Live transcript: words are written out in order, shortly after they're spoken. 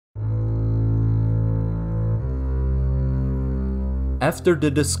After the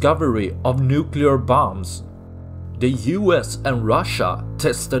discovery of nuclear bombs, the US and Russia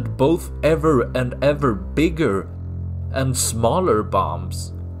tested both ever and ever bigger and smaller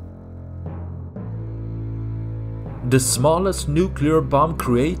bombs. The smallest nuclear bomb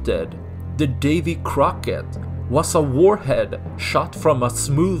created, the Davy crockett, was a warhead shot from a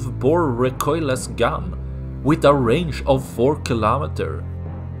smooth-bore recoilless gun with a range of 4 km.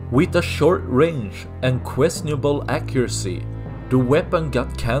 With a short range and questionable accuracy, the weapon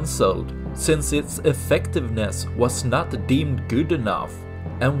got cancelled since its effectiveness was not deemed good enough,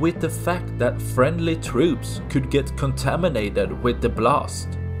 and with the fact that friendly troops could get contaminated with the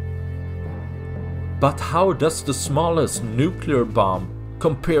blast. But how does the smallest nuclear bomb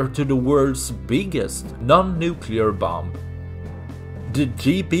compare to the world's biggest non-nuclear bomb? The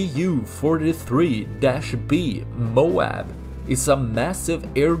GBU-43-B MOAB is a massive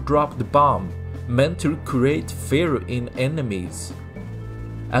airdropped bomb meant to create fear in enemies,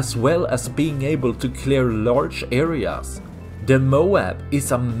 as well as being able to clear large areas. The MOAB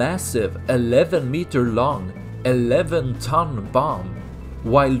is a massive 11-meter long, 11-ton bomb,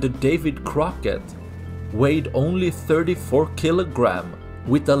 while the Davy crockett weighed only 34 kg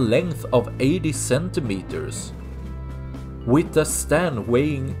with a length of 80 centimeters, with a stand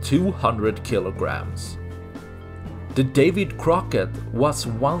weighing 200 kilograms. The Davy crockett was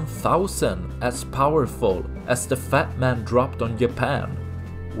 1,000 as powerful as the Fat Man dropped on Japan,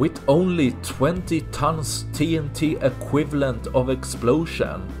 with only 20 tons TNT equivalent of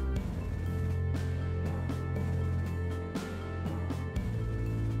explosion.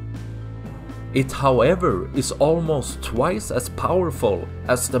 It, however, is almost twice as powerful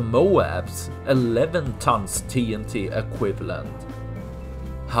as the MOAB's 11 tons TNT equivalent.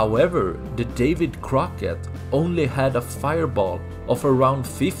 However, the Davy crockett only had a fireball of around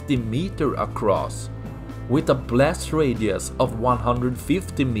 50 meters across, with a blast radius of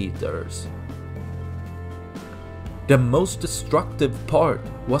 150 meters. The most destructive part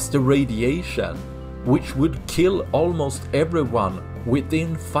was the radiation, which would kill almost everyone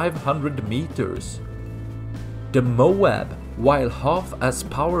within 500 meters. The MOAB, while half as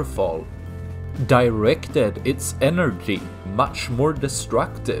powerful, directed its energy much more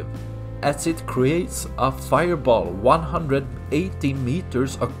destructive, as it creates a fireball 180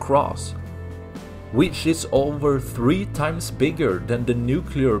 meters across, which is over 3 times bigger than the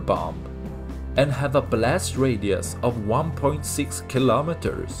nuclear bomb, and have a blast radius of 1.6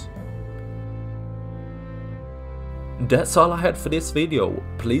 kilometers. That's all I had for this video.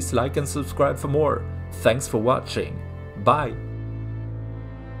 Please like and subscribe for more. Thanks for watching. Bye.